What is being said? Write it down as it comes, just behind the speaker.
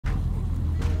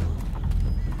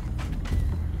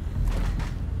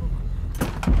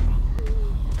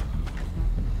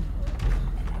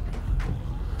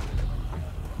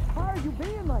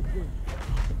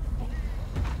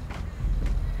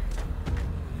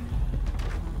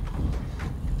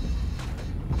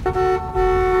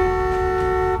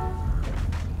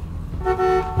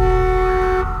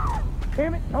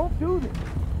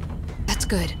moving. That's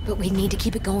good, but we need to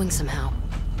keep it going somehow.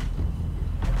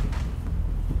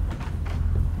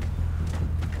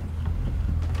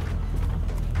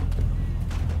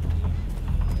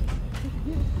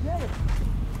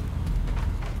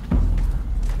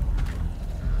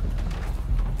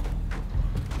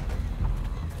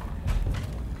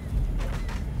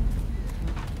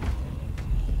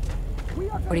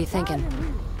 What are you thinking?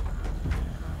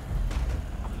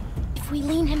 If we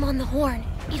lean him on the horn,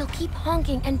 it'll keep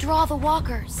honking and draw the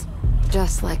walkers.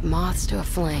 Just like moths to a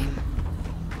flame.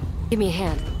 Give me a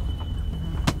hand.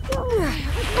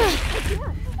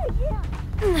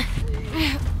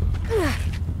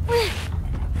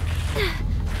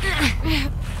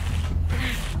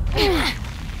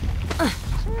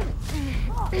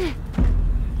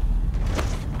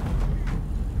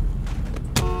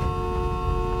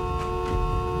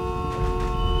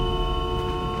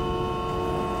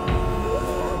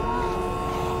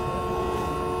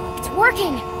 It's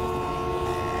working!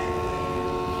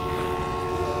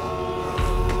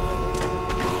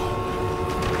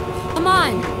 Come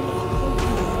on!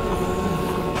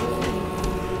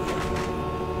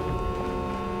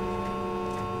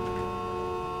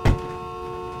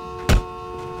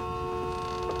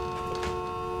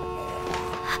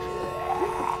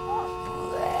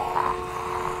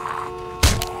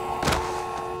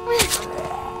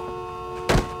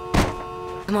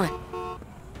 Come on.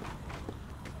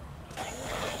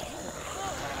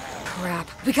 Crap.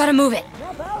 We gotta move it.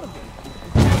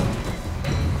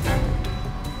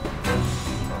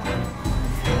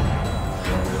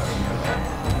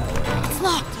 It's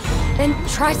locked. Then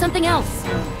try something else.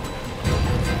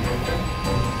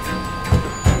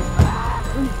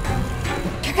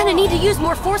 You're gonna need to use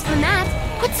more force than that.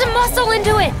 Put some muscle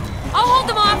into it. I'll hold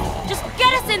them off. Just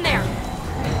get us in there.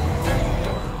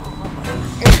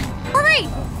 Hurry!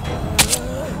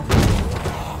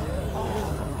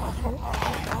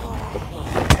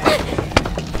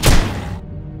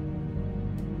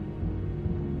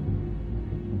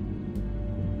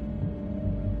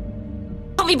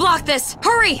 Help me block this!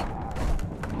 Hurry!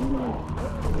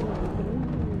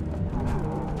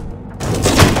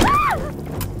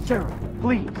 Sarah,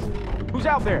 please. Who's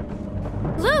out there?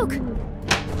 Luke!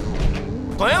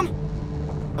 Clem?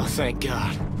 Oh, thank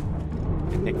God.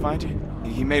 Did Nick find you?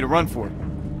 He made a run for it.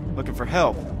 Looking for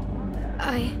help.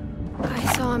 I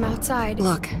saw him outside.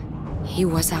 Look, he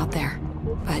was out there,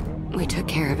 but we took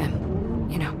care of him,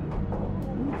 you know.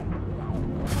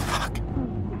 Fuck.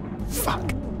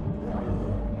 Fuck.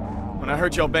 When I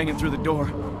heard y'all banging through the door,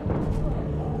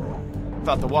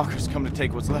 thought the walkers come to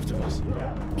take what's left of us.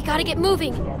 We gotta get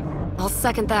moving. I'll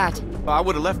second that. Well, I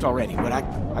would have left already, but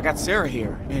I got Sarah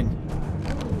here, and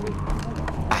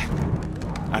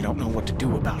I don't know what to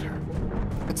do about her.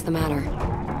 What's the matter?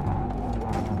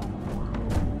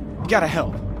 You gotta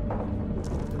help.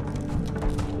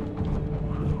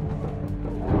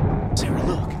 Sarah,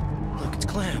 look. Look, it's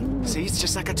Clem. See, it's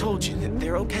just like I told you.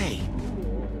 They're okay.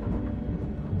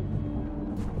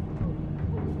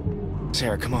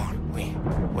 Sarah, come on.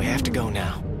 We have to go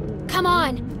now. Come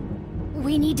on!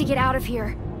 We need to get out of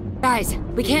here. Guys,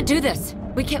 we can't do this.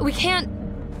 We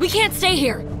can't stay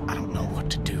here. I don't know what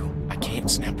to do. I can't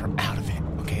snap her out of it.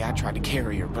 Okay, I tried to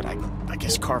carry her, but I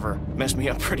guess Carver messed me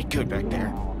up pretty good back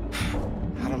there.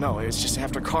 I don't know, it was just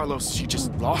after Carlos, she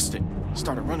just lost it.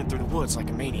 Started running through the woods like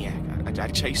a maniac. I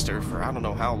chased her for I don't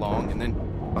know how long, and then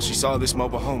while she saw this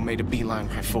mobile home, made a beeline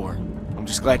right for her. I'm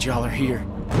just glad y'all are here.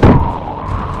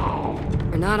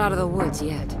 We're not out of the woods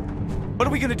yet. What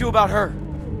are we gonna do about her?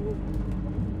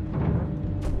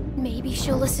 Maybe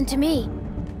she'll listen to me.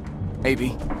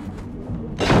 Maybe.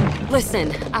 Listen,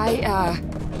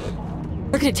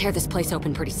 we're gonna tear this place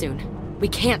open pretty soon. We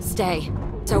can't stay.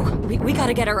 So, we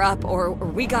gotta get her up, or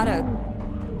we gotta...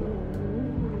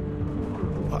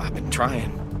 Well, I've been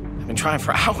trying. I've been trying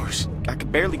for hours. I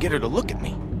could barely get her to look at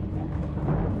me.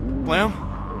 Clem?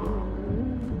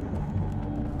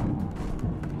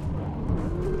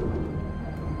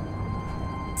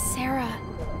 Sarah,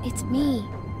 it's me.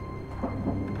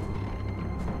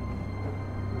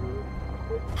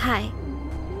 Hi.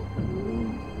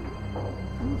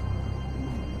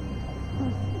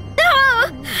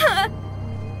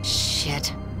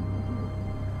 Shit.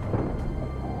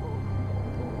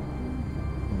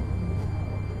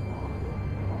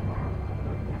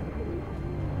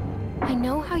 I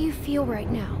know how you feel right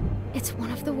now. It's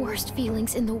one of the worst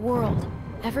feelings in the world.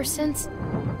 Ever since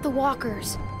the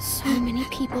walkers, so many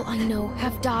people I know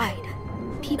have died.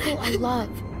 People I love.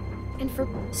 And for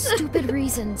stupid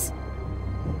reasons.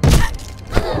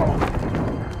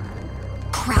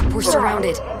 Crap, we're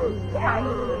surrounded.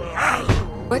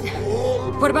 But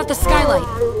what about the skylight?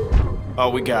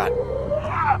 All we got.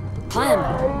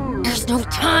 Clem, there's no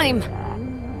time.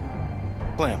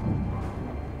 Clem.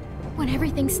 When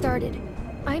everything started,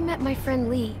 I met my friend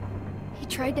Lee. He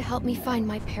tried to help me find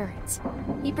my parents.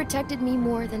 He protected me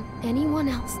more than anyone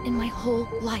else in my whole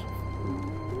life.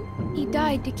 He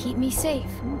died to keep me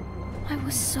safe. I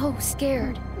was so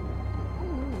scared.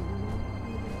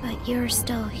 But you're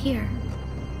still here.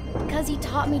 Because he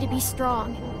taught me to be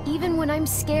strong, even when I'm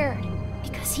scared.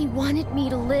 Because he wanted me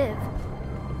to live.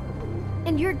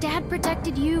 And your dad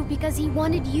protected you because he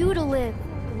wanted you to live.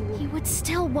 He would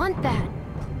still want that.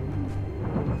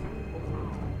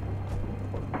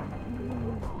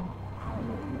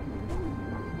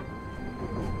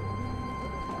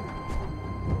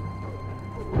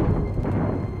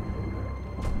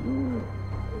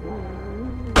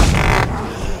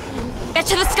 Get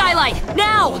to the skylight,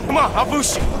 now! Come on, I'll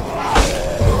boost you.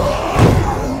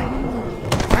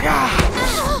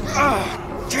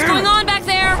 What's going on back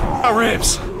there? My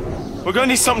ribs. We're gonna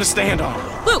need something to stand on.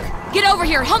 Luke, get over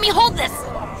here, help me hold this!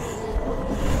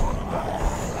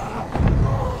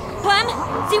 Clem,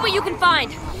 see what you can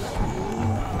find.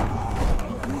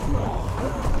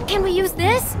 Can we use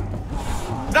this?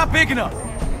 It's not big enough.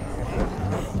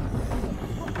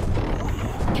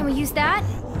 Can we use that?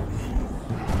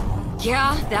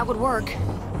 Yeah, that would work.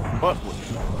 What?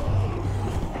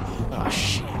 Oh,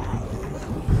 shit.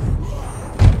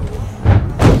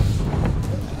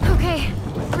 Okay,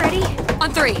 ready?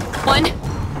 On three. 1,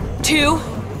 2,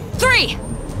 3!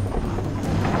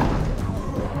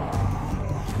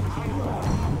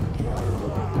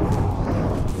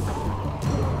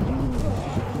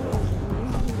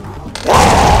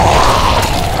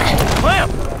 Clem!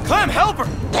 Clem, help her!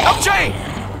 Help Jane!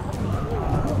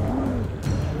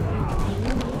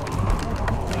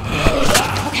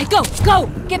 Okay, go, go!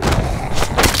 Get...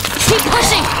 Keep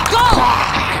pushing! Go!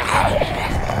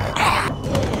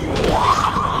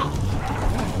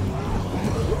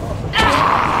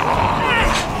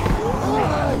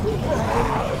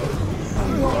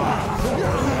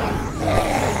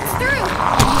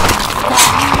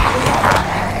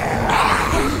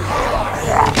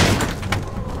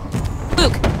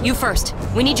 Luke, you first.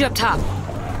 We need you up top.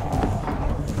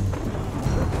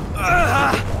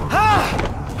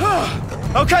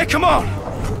 Okay, come on!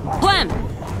 Clem!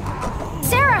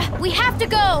 Sarah, we have to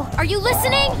go! Are you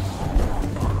listening?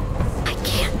 I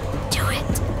can't do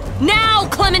it. Now,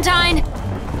 Clementine!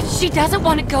 She doesn't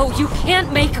want to go. You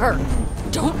can't make her.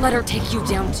 Don't let her take you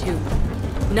down, too.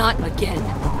 Not again.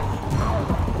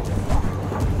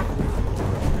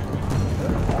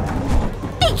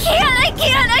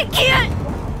 I can't!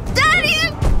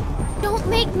 Daddy! Don't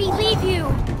make me leave you.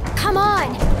 Come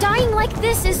on. Dying like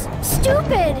this is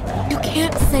stupid. You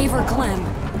can't save her, Clem.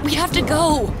 We have to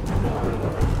go.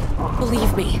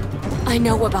 Believe me, I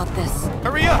know about this.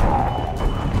 Hurry up!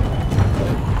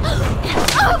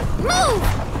 Move!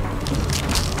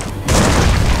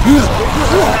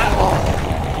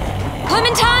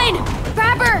 Clementine!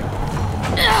 Grab her!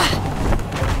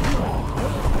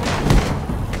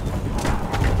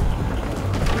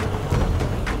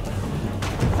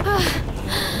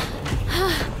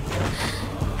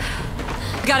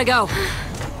 We gotta go.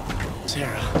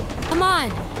 Sarah. Come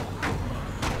on.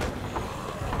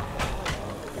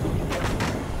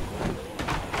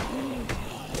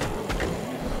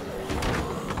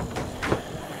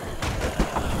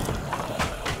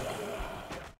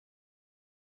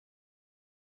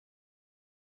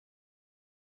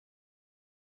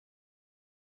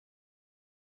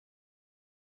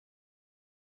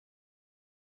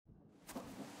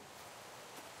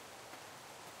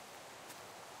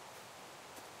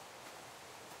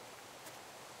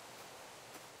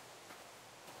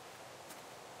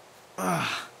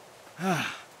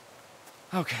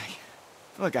 Okay.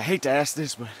 Look, I hate to ask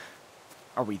this, but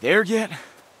are we there yet?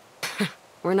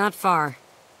 We're not far.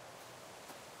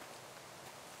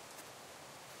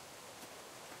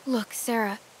 Look,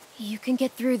 Sarah, you can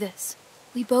get through this.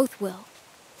 We both will.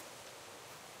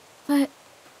 But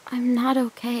I'm not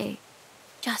okay.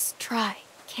 Just try.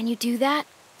 Can you do that?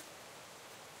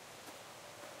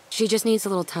 She just needs a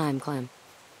little time, Clem.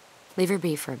 Leave her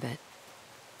be for a bit.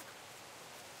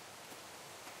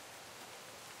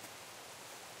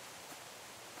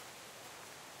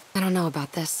 I don't know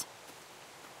about this.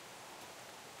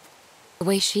 The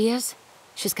way she is,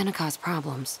 she's gonna cause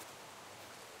problems.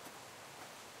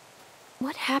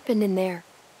 What happened in there?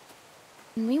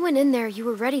 When we went in there, you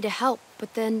were ready to help,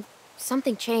 but then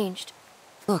something changed.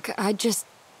 Look, I'd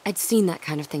seen that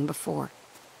kind of thing before.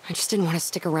 I just didn't want to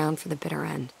stick around for the bitter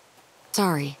end.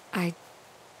 Sorry, I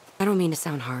don't mean to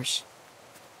sound harsh.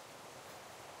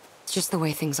 It's just the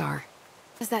way things are.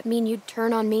 Does that mean you'd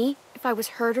turn on me if I was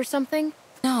hurt or something?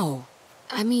 No.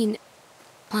 I mean,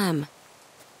 Clem.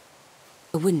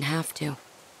 I wouldn't have to.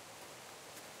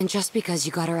 And just because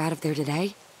you got her out of there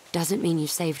today, doesn't mean you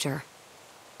saved her.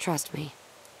 Trust me.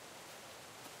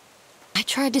 I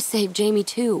tried to save Jamie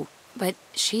too, but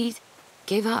she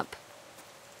gave up.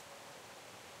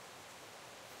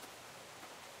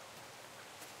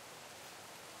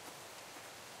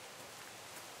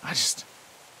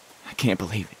 I can't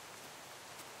believe it.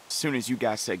 As soon as you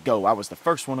guys said go, I was the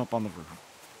first one up on the roof.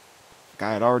 Like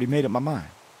I had already made up my mind.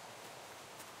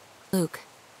 Luke,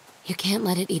 you can't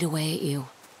let it eat away at you.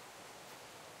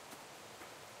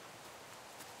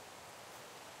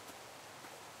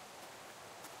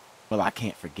 Well, I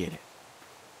can't forget it.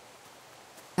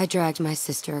 I dragged my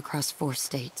sister across 4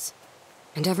 states.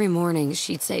 And every morning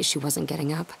she'd say she wasn't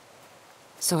getting up.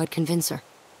 So I'd convince her,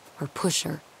 or push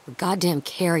her, or goddamn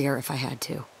carry her if I had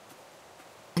to.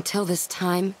 Until this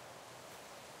time,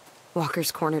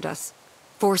 walkers cornered us,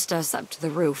 forced us up to the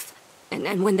roof.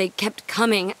 And when they kept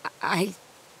coming, I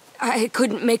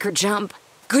couldn't make her jump,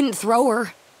 couldn't throw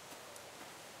her.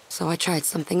 So I tried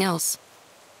something else.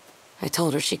 I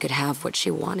told her she could have what she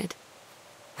wanted,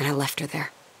 and I left her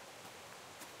there.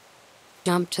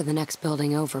 Jumped to the next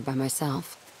building over by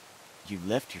myself. You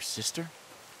left your sister?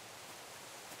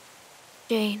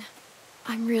 Jane,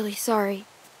 I'm really sorry.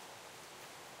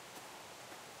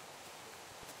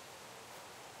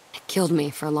 It killed me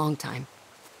for a long time.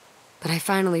 But I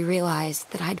finally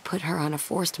realized that I'd put her on a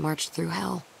forced march through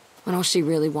hell, when all she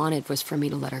really wanted was for me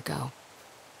to let her go.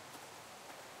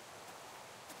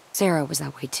 Sarah was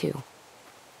that way too.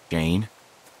 Jane?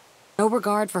 No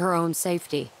regard for her own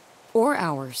safety, or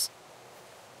ours.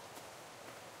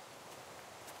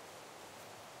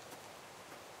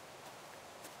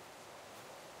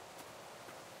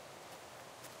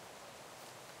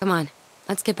 Come on,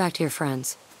 let's get back to your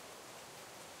friends.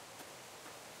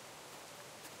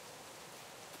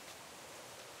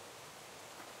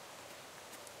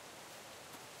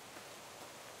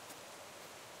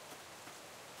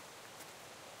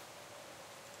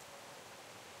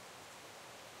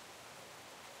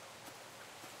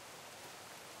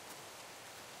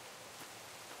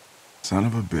 Son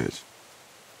of a bitch.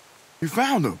 You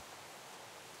found him.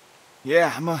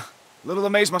 Yeah, I'm a little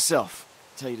amazed myself,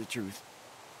 to tell you the truth.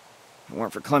 If it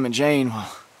weren't for Clem and Jane,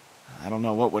 well, I don't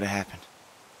know what would have happened.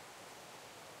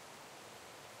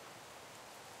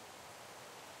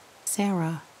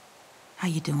 Sarah, how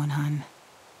you doing, hon?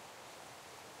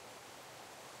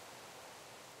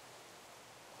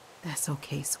 That's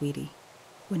okay, sweetie.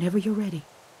 Whenever you're ready.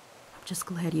 I'm just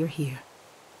glad you're here.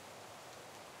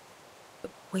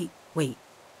 Wait.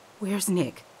 Where's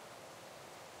Nick?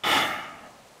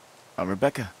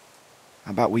 Rebecca,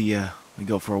 how about we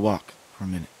go for a walk for a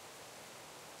minute?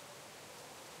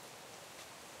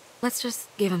 Let's just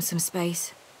give him some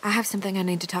space. I have something I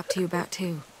need to talk to you about,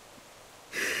 too.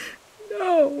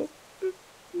 No.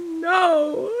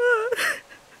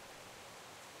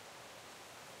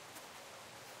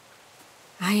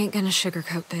 I ain't gonna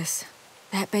sugarcoat this.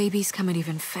 That baby's coming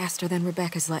even faster than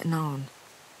Rebecca's letting on.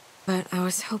 But I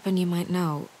was hoping you might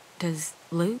know. Does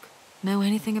Luke know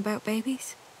anything about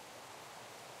babies?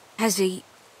 Has he,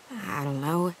 I don't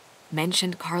know,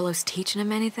 mentioned Carlos teaching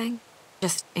him anything?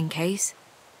 Just in case?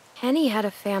 Kenny had a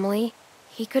family.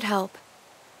 He could help.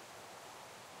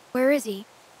 Where is he?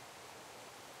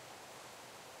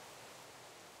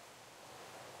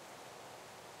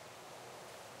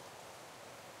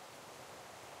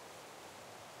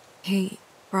 He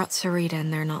brought Sarita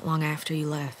in there not long after you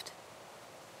left.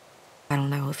 I don't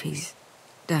know if he's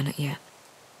done it yet.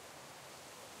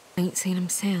 Ain't seen him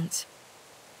since.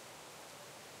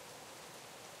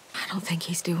 I don't think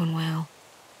he's doing well.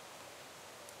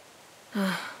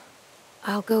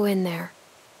 I'll go in there.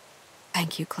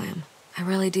 Thank you, Clem. I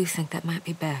really do think that might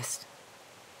be best.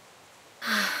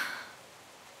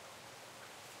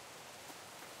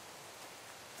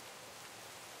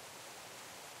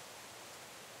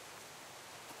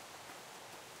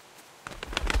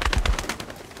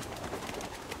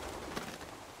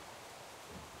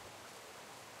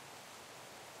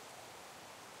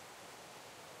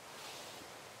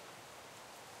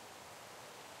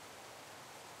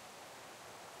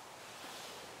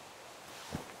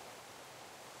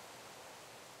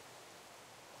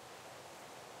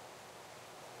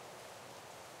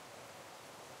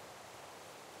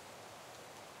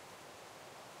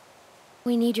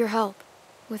 We need your help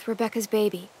with Rebecca's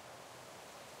baby.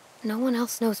 No one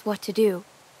else knows what to do.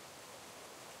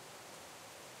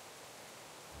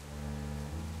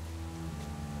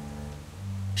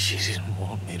 She didn't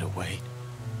want me to wait.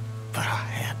 But I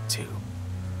had to.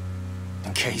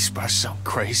 In case by some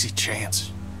crazy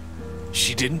chance,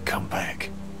 she didn't come back.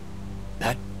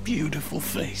 That beautiful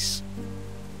face.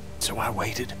 So I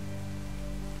waited.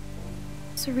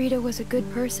 Sarita was a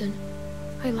good person.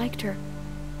 I liked her.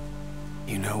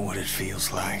 You know what it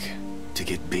feels like to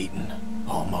get beaten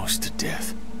almost to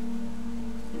death.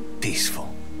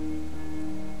 Peaceful.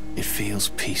 It feels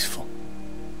peaceful.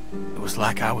 It was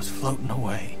like I was floating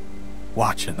away,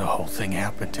 watching the whole thing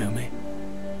happen to me.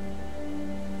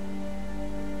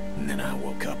 And then I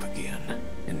woke up again,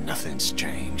 and nothing's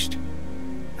changed.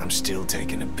 I'm still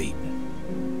taking a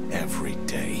beating. Every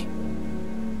day.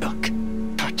 Look,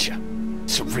 Katja,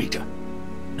 Sarita.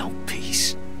 No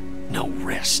peace. No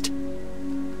rest.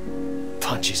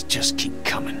 Punches just keep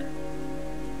coming.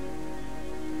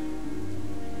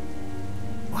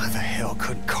 Why the hell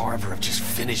couldn't Carver have just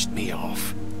finished me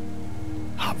off?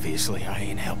 Obviously, I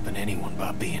ain't helping anyone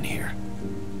by being here.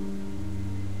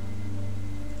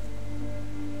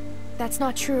 That's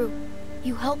not true.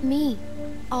 You help me.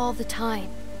 All the time.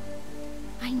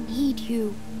 I need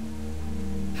you.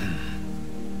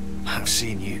 I've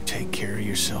seen you take care of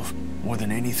yourself more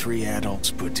than any 3 adults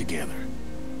put together.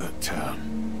 But,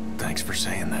 thanks for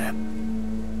saying that.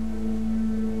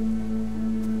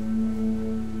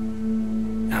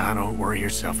 Now, don't worry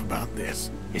yourself about this.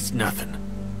 It's nothing.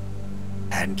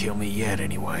 Hadn't killed me yet,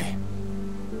 anyway.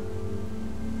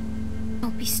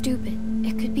 Don't be stupid.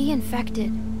 It could be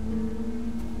infected.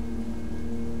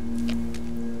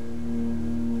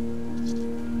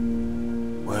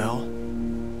 Well?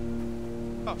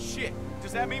 Oh, shit.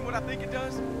 Does that mean what I think it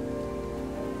does?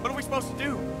 What are we supposed to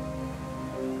do?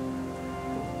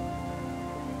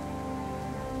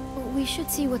 We should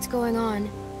see what's going on.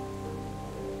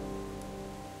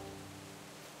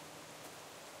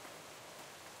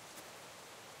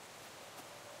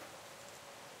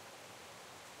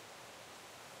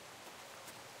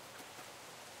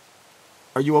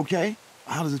 Are you okay?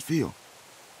 How does it feel?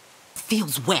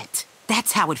 Feels wet.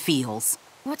 That's how it feels.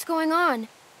 What's going on?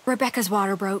 Rebecca's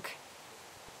water broke.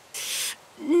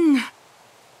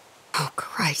 Oh,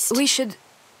 Christ. We should...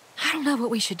 I don't know what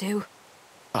we should do.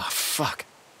 Oh, fuck.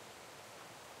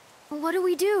 What do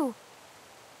we do?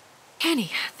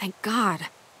 Kenny, thank God.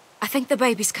 I think the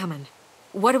baby's coming.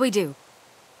 What do we do?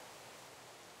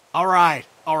 All right.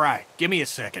 Give me a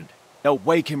second. No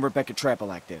way can Rebecca trap her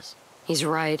like this. He's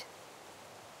right.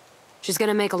 She's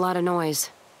gonna make a lot of noise.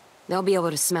 They'll be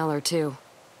able to smell her, too.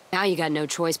 Now you got no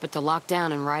choice but to lock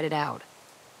down and ride it out.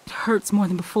 It hurts more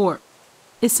than before.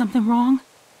 Is something wrong?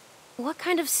 What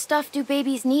kind of stuff do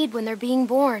babies need when they're being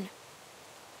born?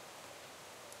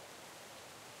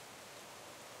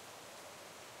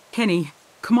 Kenny,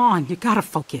 come on, you gotta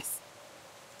focus.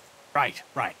 Right.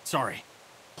 Sorry.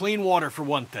 Clean water for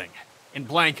one thing. And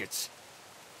blankets.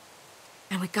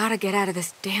 And we gotta get out of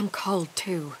this damn cold,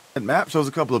 too. That map shows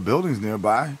a couple of buildings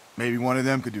nearby. Maybe one of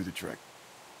them could do the trick.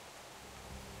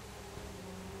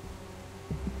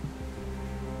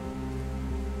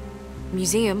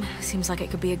 Museum seems like it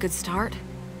could be a good start.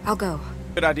 I'll go.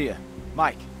 Good idea.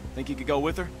 Mike, think you could go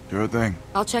with her? Sure thing.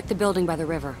 I'll check the building by the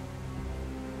river.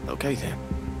 Okay, then.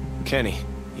 Kenny,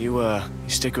 you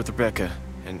stick with Rebecca,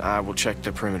 and I will check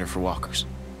the perimeter for walkers.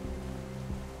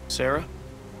 Sarah?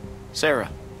 Sarah,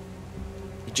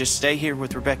 you just stay here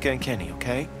with Rebecca and Kenny,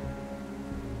 okay?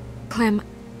 Clem...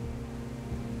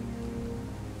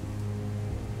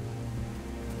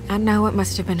 I know it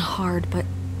must have been hard, but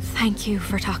thank you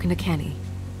for talking to Kenny.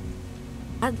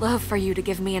 I'd love for you to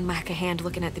give me and Mike a hand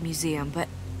looking at the museum, but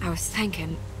I was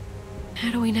thinking,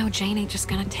 how do we know Jane ain't just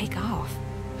gonna take off?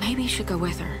 Maybe you should go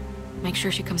with her. Make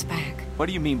sure she comes back. What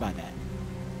do you mean by that?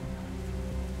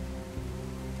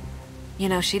 You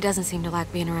know, she doesn't seem to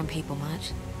like being around people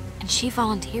much. And she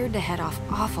volunteered to head off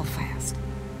awful fast.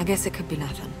 I guess it could be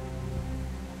nothing.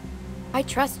 I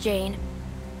trust Jane.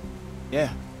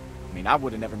 Yeah. I mean, I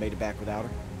would have never made it back without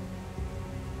her.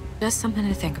 Just something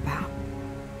to think about.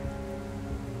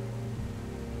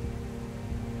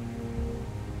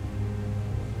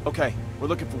 Okay, we're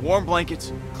looking for warm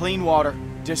blankets, clean water,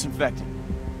 disinfectant.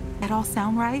 That all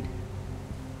sound right?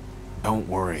 Don't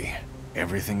worry.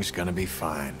 Everything's gonna be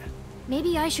fine.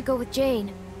 Maybe I should go with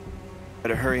Jane.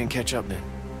 Better hurry and catch up then.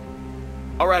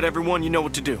 All right, everyone, you know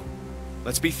what to do.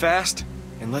 Let's be fast,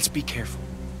 and let's be careful.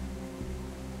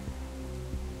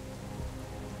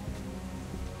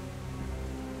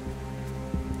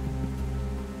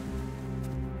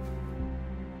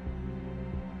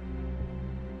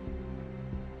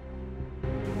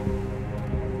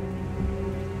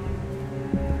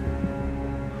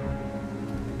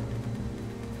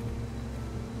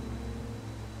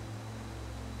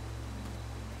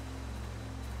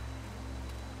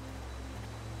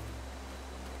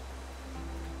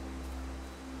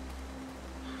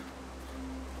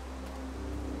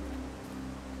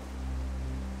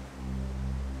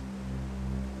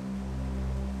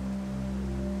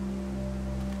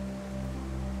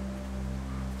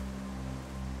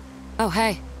 Oh,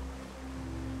 hey.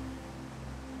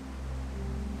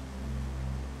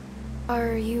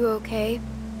 Are you okay?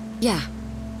 Yeah.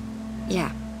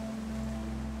 Yeah.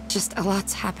 Just a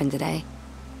lot's happened today.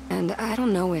 And I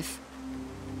don't know if...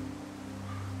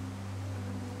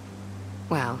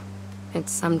 Well,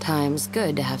 it's sometimes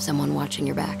good to have someone watching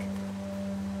your back.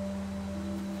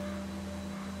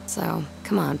 So,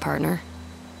 come on, partner.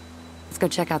 Let's go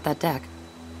check out that deck.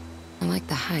 I like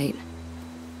the height.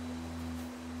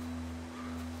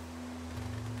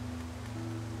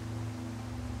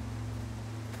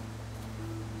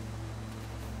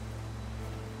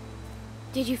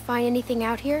 Did you find anything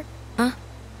out here? Huh?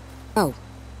 Oh,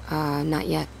 not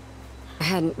yet. I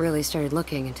hadn't really started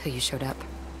looking until you showed up.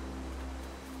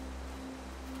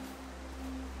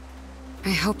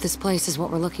 I hope this place is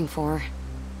what we're looking for.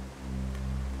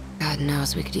 God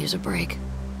knows we could use a break.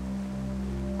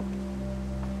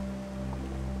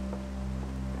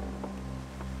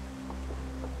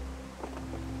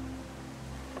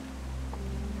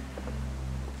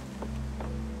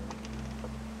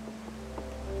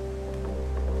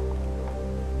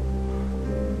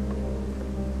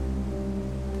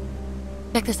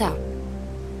 Check this out.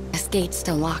 This gate's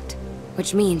still locked,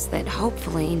 which means that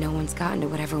hopefully no one's gotten to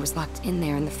whatever was locked in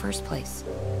there in the first place.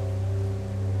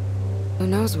 Who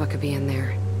knows what could be in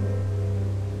there?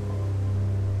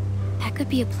 That could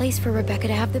be a place for Rebecca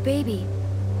to have the baby.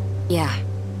 Yeah,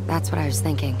 that's what I was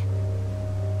thinking.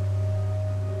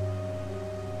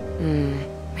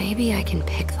 Maybe I can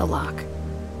pick the lock.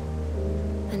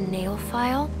 The nail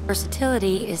file?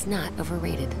 Versatility is not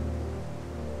overrated.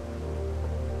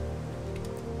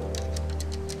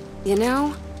 You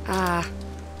know,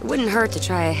 it wouldn't hurt to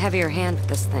try a heavier hand with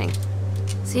this thing.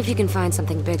 See if you can find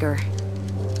something bigger.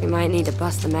 We might need to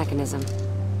bust the mechanism.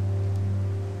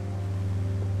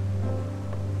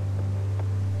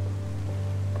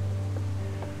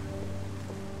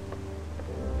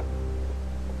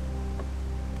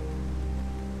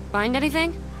 Find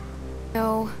anything?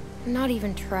 No, not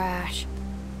even trash.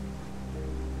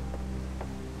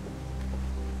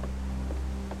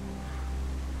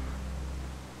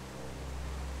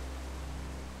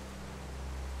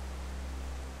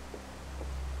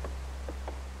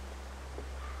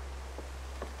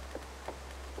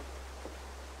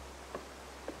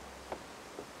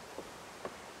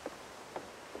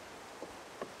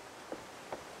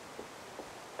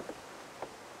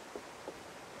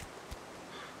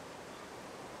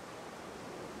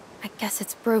 I guess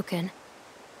it's broken.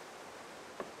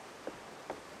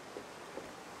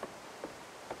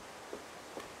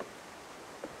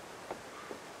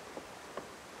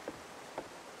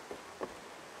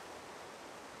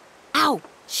 Ow!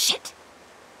 Shit!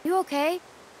 You okay?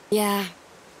 Yeah.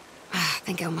 I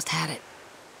think I almost had it.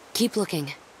 Keep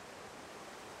looking.